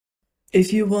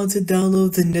If you want to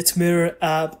download the Netmirror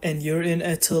app and you're in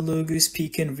a Telugu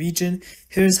speaking region,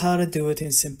 here's how to do it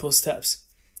in simple steps.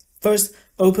 First,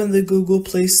 open the Google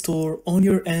Play Store on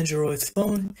your Android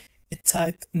phone and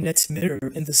type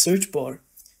Netmirror in the search bar.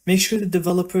 Make sure the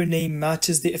developer name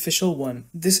matches the official one.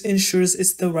 This ensures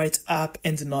it's the right app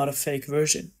and not a fake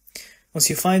version. Once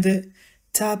you find it,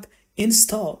 tap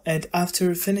Install, and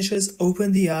after it finishes,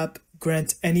 open the app,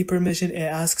 grant any permission it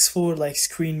asks for like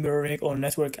screen mirroring or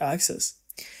network access.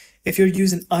 If you're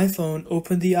using iPhone,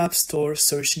 open the App Store,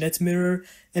 search Netmirror,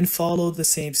 and follow the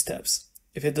same steps.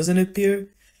 If it doesn't appear,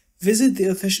 visit the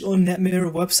official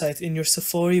Netmirror website in your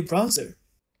Safari browser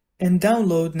and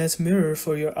download Netmirror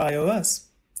for your iOS.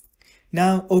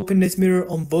 Now open Netmirror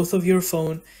on both of your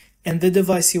phone and the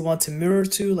device you want to mirror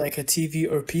to, like a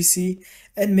TV or PC,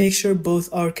 and make sure both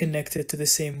are connected to the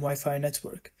same Wi-Fi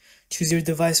network. Choose your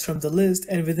device from the list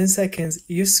and within seconds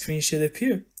your screen should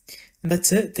appear. And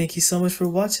that's it. Thank you so much for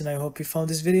watching. I hope you found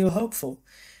this video helpful.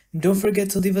 And don't forget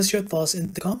to leave us your thoughts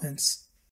in the comments.